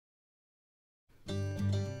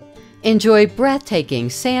Enjoy breathtaking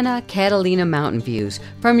Santa Catalina mountain views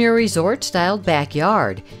from your resort-styled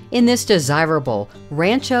backyard in this desirable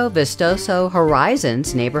Rancho Vistoso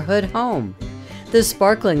Horizons neighborhood home. The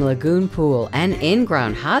sparkling lagoon pool and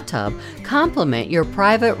in-ground hot tub complement your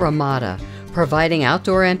private ramada, providing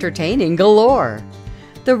outdoor entertaining galore.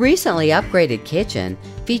 The recently upgraded kitchen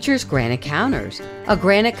features granite counters, a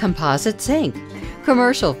granite composite sink,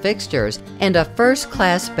 commercial fixtures, and a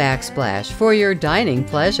first-class backsplash for your dining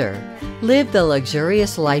pleasure. Live the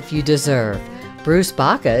luxurious life you deserve. Bruce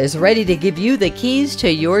Baca is ready to give you the keys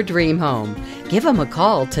to your dream home. Give him a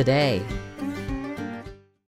call today.